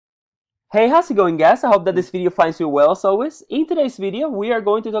Hey, how's it going, guys? I hope that this video finds you well as always. In today's video, we are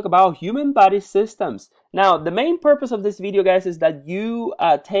going to talk about human body systems. Now, the main purpose of this video, guys, is that you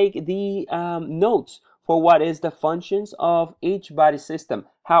take the notes for what is the functions of each body system.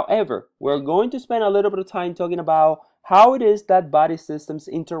 However, we're going to spend a little bit of time talking about how it is that body systems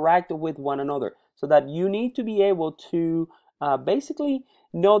interact with one another, so that you need to be able to basically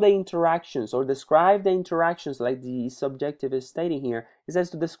know the interactions or describe the interactions, like the subjective is stating here. It says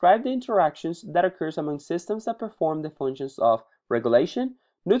to describe the interactions that occurs among systems that perform the functions of regulation,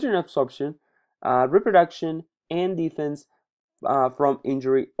 nutrient absorption, reproduction, and defense from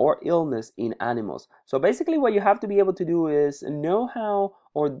injury or illness in animals. So basically what you have to be able to do is know how,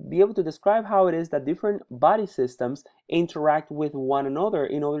 or be able to describe how it is that different body systems interact with one another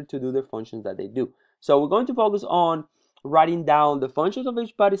in order to do the functions that they do. So we're going to focus on writing down the functions of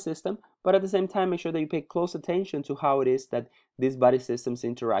each body system, but at the same time make sure that you pay close attention to how it is that these body systems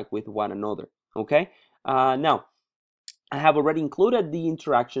interact with one another. Okay, now I have already included the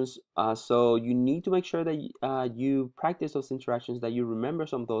interactions, so you need to make sure that you practice those interactions, that you remember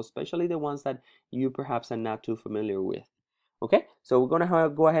some of those, especially the ones that you perhaps are not too familiar with. Okay, so we're going to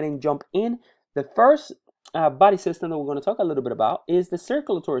go ahead and jump in. The first body system that we're going to talk a little bit about is the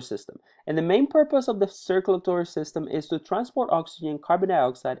circulatory system. And the main purpose of the circulatory system is to transport oxygen, carbon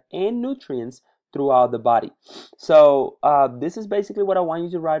dioxide, and nutrients throughout the body. So this is basically what I want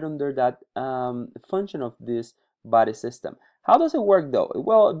you to write under that function of this body system. How does it work though?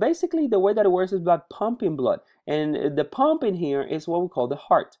 Well, basically the way that it works is by pumping blood. And the pump in here is what we call the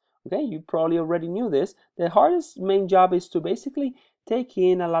heart. Okay, you probably already knew this. The heart's main job is to basically take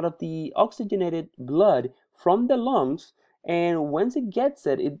in a lot of the oxygenated blood from the lungs, and once it gets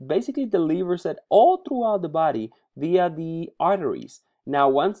it, it basically delivers it all throughout the body via the arteries. Now,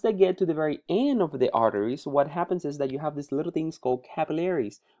 once they get to the very end of the arteries, what happens is that you have these little things called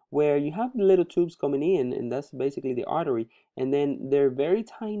capillaries, where you have little tubes coming in, and that's basically the artery, and then they're very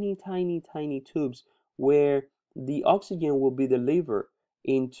tiny, tiny, tiny tubes where the oxygen will be delivered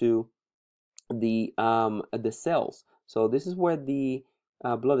into the cells. So this is where the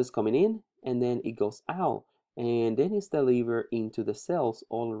blood is coming in, and then it goes out, and then it's delivered into the cells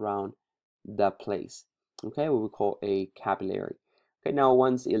all around that place. Okay, what we call a capillary. Okay, now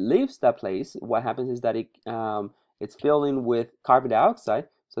once it leaves that place, what happens is that it's filling with carbon dioxide.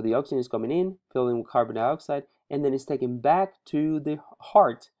 So the oxygen is coming in, filling with carbon dioxide, and then it's taken back to the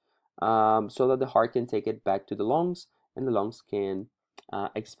heart, so that the heart can take it back to the lungs, and the lungs can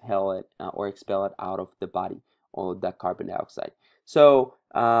expel it or expel it out of the body, or that carbon dioxide. So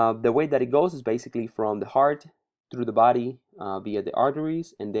the way that it goes is basically from the heart through the body via the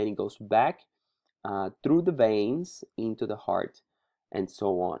arteries, and then it goes back through the veins into the heart, and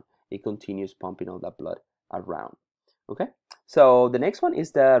so on. It continues pumping all that blood around. Okay, so the next one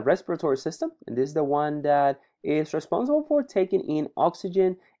is the respiratory system, and this is the one that is responsible for taking in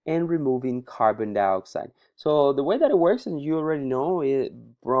oxygen and removing carbon dioxide. So the way that it works, and you already know it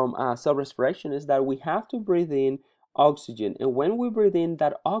from cell respiration, is that we have to breathe in oxygen, and when we breathe in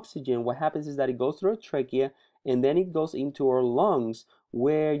that oxygen, what happens is that it goes through a trachea, and then it goes into our lungs,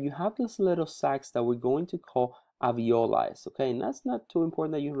 where you have these little sacs that we're going to call alveoli. Okay, and that's not too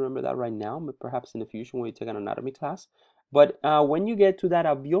important that you remember that right now, but perhaps in the future when you take an anatomy class. But when you get to that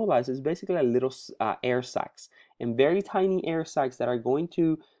alveoli, it's basically a little air sacs, and very tiny air sacs that are going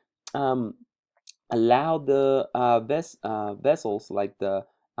to um, allow the vessels, like the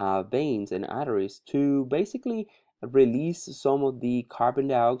veins and arteries, to basically release some of the carbon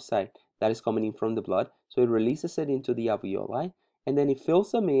dioxide that is coming in from the blood. So it releases it into the alveoli, and then it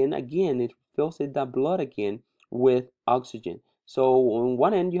fills them in again. It fills in that blood again with oxygen. So on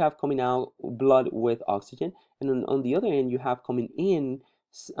one end you have coming out blood with oxygen, and on the other end you have coming in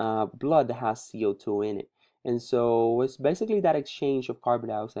blood that has CO2 in it. And so it's basically that exchange of carbon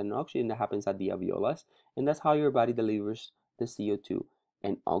dioxide and oxygen that happens at the alveolus, and that's how your body delivers the CO2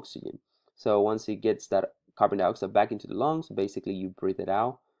 and oxygen. So once it gets that carbon dioxide back into the lungs, basically you breathe it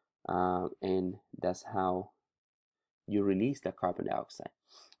out, and that's how you release that carbon dioxide.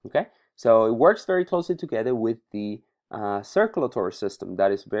 Okay, so it works very closely together with the circulatory system.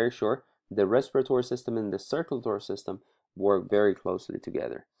 That is very short. The respiratory system and the circulatory system work very closely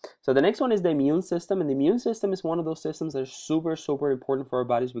together. So the next one is the immune system, and the immune system is one of those systems that are super, super important for our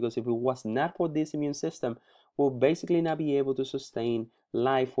bodies, because if it was not for this immune system, we'll basically not be able to sustain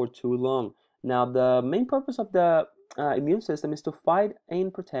life for too long. Now, the main purpose of the immune system is to fight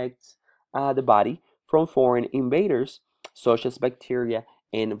and protect the body from foreign invaders, such as bacteria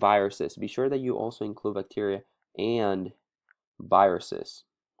and viruses. Be sure that you also include bacteria and viruses,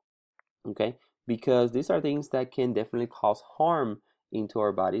 okay? Because these are things that can definitely cause harm into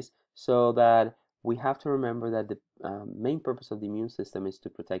our bodies, so that we have to remember that the main purpose of the immune system is to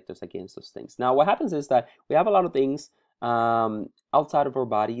protect us against those things. Now, what happens is that we have a lot of things outside of our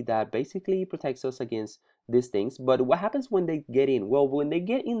body that basically protects us against these things. But what happens when they get in? Well, when they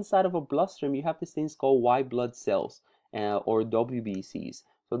get inside of a bloodstream, you have these things called white blood cells, or WBCs.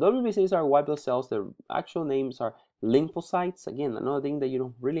 So WBCs are white blood cells. Their actual names are lymphocytes. Again, another thing that you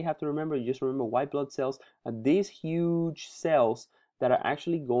don't really have to remember. You just remember white blood cells are these huge cells that are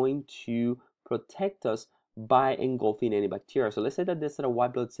actually going to protect us by engulfing any bacteria. So let's say that this is a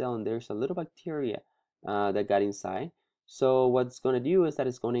white blood cell and there's a little bacteria that got inside. So what it's going to do is that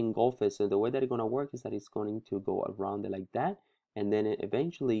it's going to engulf it. So the way that it's going to work is that it's going to go around it like that, and then it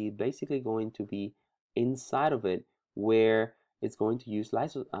eventually basically going to be inside of it, where it's going to use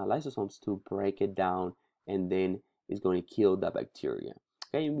lysosomes to break it down, and then it's going to kill that bacteria.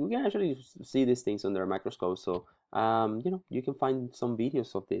 Okay, we can actually see these things under a microscope. So you can find some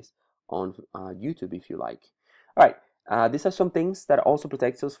videos of this on YouTube if you like. All right, these are some things that also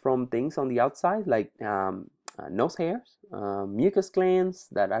protects us from things on the outside, like nose hairs, mucus glands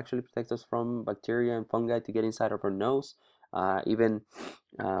that actually protects us from bacteria and fungi to get inside of our nose, even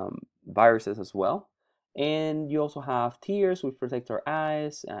viruses as well. And you also have tears, which protect our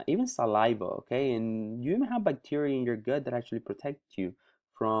eyes, even saliva, okay? And you even have bacteria in your gut that actually protect you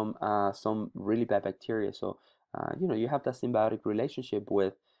from some really bad bacteria. So, you have that symbiotic relationship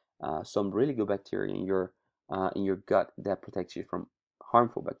with some really good bacteria in your gut that protects you from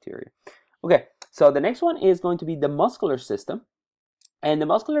harmful bacteria. Okay, so the next one is going to be the muscular system. And the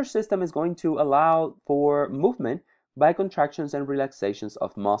muscular system is going to allow for movement by contractions and relaxations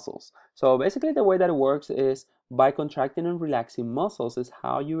of muscles. So basically the way that it works is by contracting and relaxing muscles is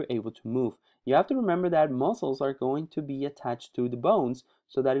how you're able to move. You have to remember that muscles are going to be attached to the bones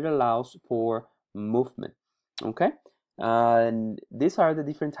so that it allows for movement. Okay? And these are the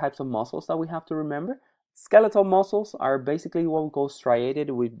different types of muscles that we have to remember. Skeletal muscles are basically what we call striated.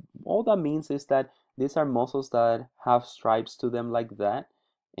 All that means is that these are muscles that have stripes to them like that,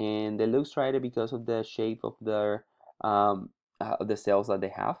 and they look striated because of the shape of the cells that they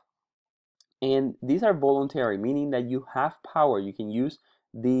have. And these are voluntary, meaning that you have power. You can use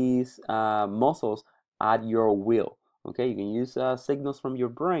these muscles at your will. Okay, you can use signals from your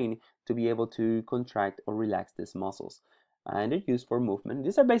brain to be able to contract or relax these muscles, and they're used for movement.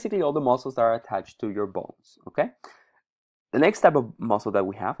 These are basically all the muscles that are attached to your bones. Okay. The next type of muscle that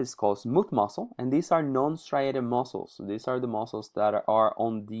we have is called smooth muscle, and these are non-striated muscles. So these are the muscles that are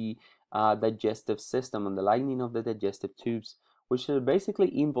on the digestive system, on the lining of the digestive tubes, which are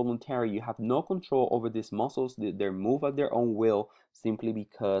basically involuntary. You have no control over these muscles. They move at their own will simply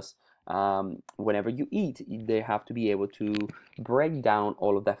because whenever you eat, they have to be able to break down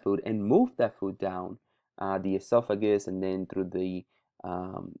all of that food and move that food down the esophagus and then through the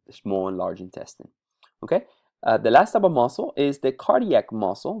small and large intestine. Okay. The last type of muscle is the cardiac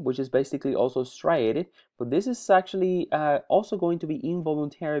muscle, which is basically also striated, but this is actually also going to be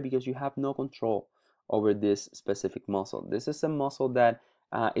involuntary because you have no control over this specific muscle. This is a muscle that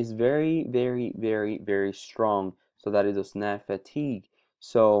is very, very, very, very strong so that it does not fatigue.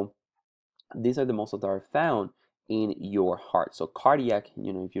 So these are the muscles that are found in your heart. So cardiac,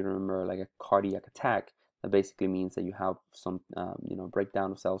 if you remember like a cardiac attack, that basically means that you have some,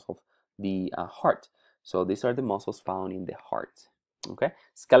 breakdown of cells of the heart. So these are the muscles found in the heart. Okay,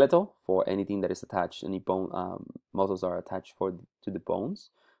 skeletal for anything that is attached, any bone muscles are attached to the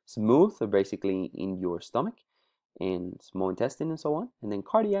bones. Smooth are basically in your stomach and small intestine and so on, and then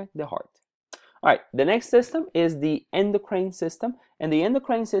cardiac, the heart. All right, the next system is the endocrine system, and the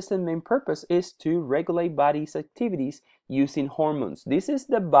endocrine system main purpose is to regulate body's activities using hormones. This is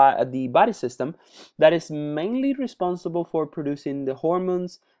the body system that is mainly responsible for producing the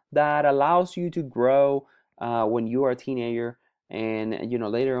hormones that allows you to grow when you are a teenager, and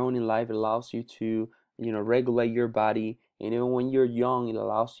later on in life it allows you to regulate your body, and even when you're young it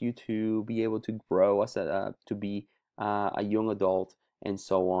allows you to be able to grow as to be a young adult and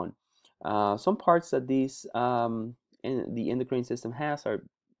so on. Some parts that the endocrine system has are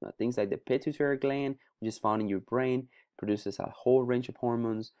things like the pituitary gland, which is found in your brain, produces a whole range of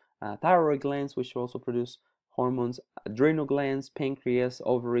hormones. Thyroid glands, which also produce hormones. Adrenal glands, pancreas,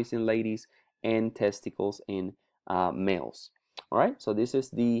 ovaries in ladies, and testicles in males. All right, so this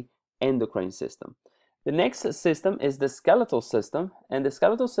is the endocrine system. The next system is the skeletal system, and the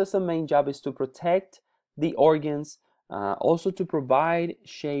skeletal system main job is to protect the organs, also to provide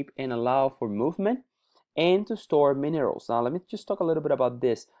shape and allow for movement, and to store minerals. Now let me just talk a little bit about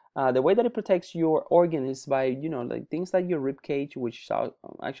this. The way that it protects your organ is by like things like your rib cage, which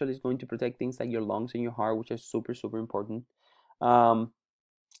actually is going to protect things like your lungs and your heart, which are super important.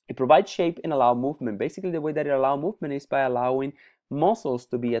 It provides shape and allow movement. Basically, the way that it allows movement is by allowing muscles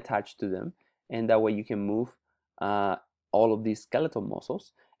to be attached to them, and that way you can move uh, all of these skeletal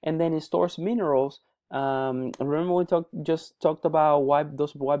muscles. And then it stores minerals. Remember we just talked about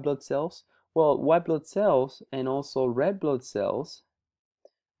those white blood cells? Well, white blood cells and also red blood cells,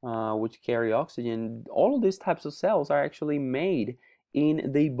 which carry oxygen, all of these types of cells are actually made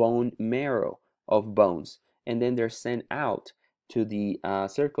in the bone marrow of bones, and then they're sent out to the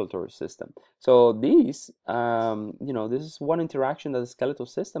circulatory system. So these, this is one interaction that the skeletal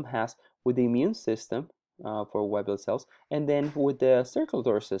system has with the immune system for white blood cells, and then with the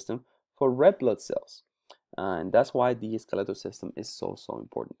circulatory system for red blood cells. And that's why the skeletal system is so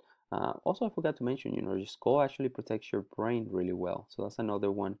important. Also, I forgot to mention, your skull actually protects your brain really well. So that's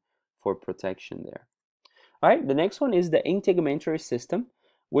another one for protection there. All right, the next one is the integumentary system,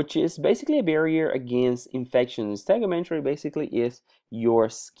 which is basically a barrier against infections. Integumentary basically is your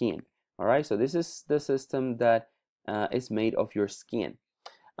skin. All right, so this is the system that is made of your skin.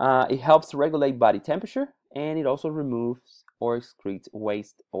 It helps regulate body temperature, and it also removes or excretes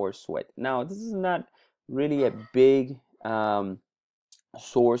waste or sweat. Now, this is not really a big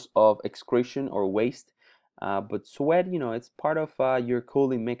source of excretion or waste, but sweat, it's part of your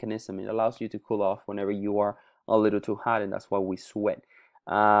cooling mechanism. It allows you to cool off whenever you are a little too hot, and that's why we sweat.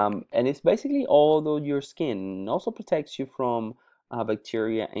 And it's basically all of your skin. It also protects you from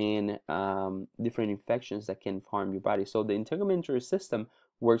bacteria and different infections that can harm your body. So the integumentary system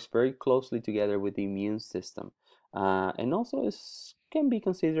works very closely together with the immune system, and also can be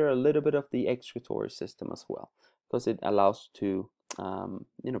considered a little bit of the excretory system as well, because it allows to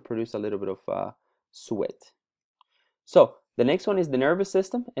produce a little bit of sweat. So the next one is the nervous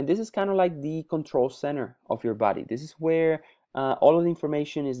system, and this is kind of like the control center of your body. This is where all of the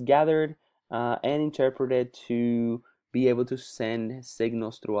information is gathered and interpreted to be able to send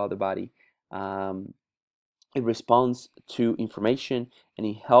signals throughout the body. It responds to information, and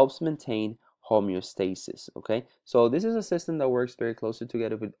it helps maintain homeostasis. Okay, so this is a system that works very closely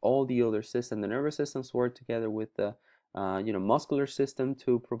together with all the other systems. The nervous systems work together with the muscular system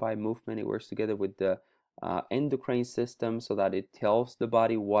to provide movement. It works together with the endocrine system so that it tells the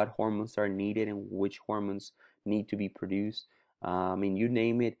body what hormones are needed and which hormones need to be produced. I mean, you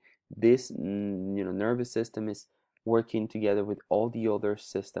name it, this nervous system is working together with all the other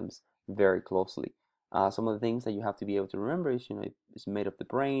systems very closely. Some of the things that you have to be able to remember is, it's made of the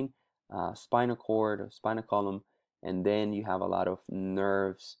brain, spinal cord, or spinal column, and then you have a lot of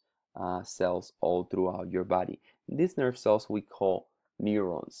nerves, cells all throughout your body. These nerve cells we call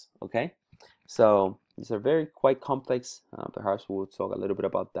neurons. Okay, so these are very quite complex. Perhaps we'll talk a little bit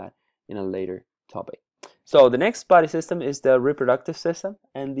about that in a later topic. So the next body system is the reproductive system,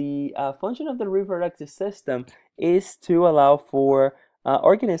 and the function of the reproductive system is to allow for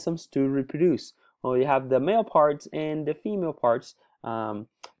organisms to reproduce. Well, you have the male parts and the female parts,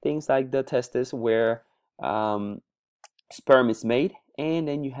 things like the testes where sperm is made, and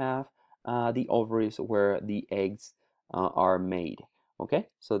then you have the ovaries where the eggs are made. Okay,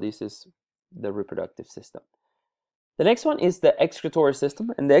 so this is the reproductive system. The next one is the excretory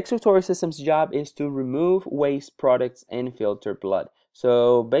system, and the excretory system's job is to remove waste products and filter blood.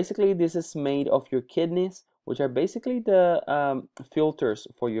 So basically, this is made of your kidneys, which are basically the filters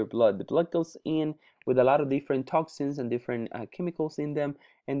for your blood. The blood goes in with a lot of different toxins and different chemicals in them,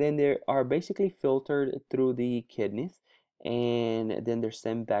 and then they are basically filtered through the kidneys, and then they're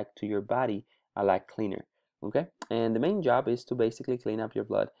sent back to your body a lot cleaner. Okay, and the main job is to basically clean up your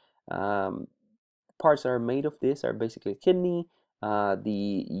blood. Parts that are made of this are basically kidney,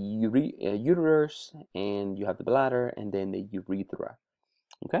 the uterus, and you have the bladder, and then the urethra.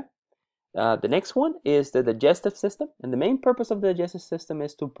 Okay. The next one is the digestive system, and the main purpose of the digestive system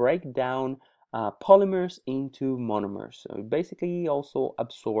is to break down polymers into monomers. So it basically also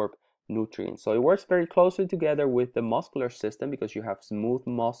absorb nutrients. So it works very closely together with the muscular system because you have smooth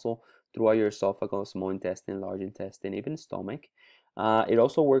muscle throughout your esophagus, small intestine, large intestine, even stomach. It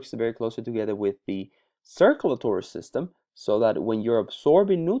also works very closely together with the circulatory system so that when you're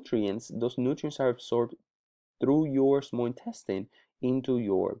absorbing nutrients, those nutrients are absorbed through your small intestine into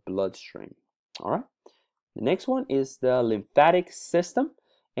your bloodstream. All right. The next one is the lymphatic system.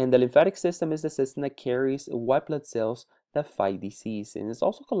 And the lymphatic system is the system that carries white blood cells that fight disease. And it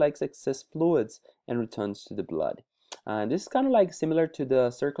also collects excess fluids and returns to the blood. This is kind of like similar to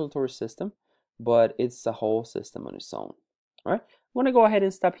the circulatory system, but it's a whole system on its own. All right. I'm going to go ahead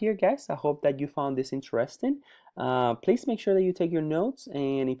and stop here, guys. I hope that you found this interesting. Please make sure that you take your notes.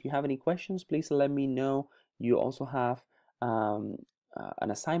 And if you have any questions, please let me know. You also have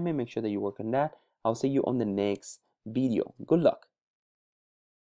an assignment. Make sure that you work on that. I'll see you on the next video. Good luck.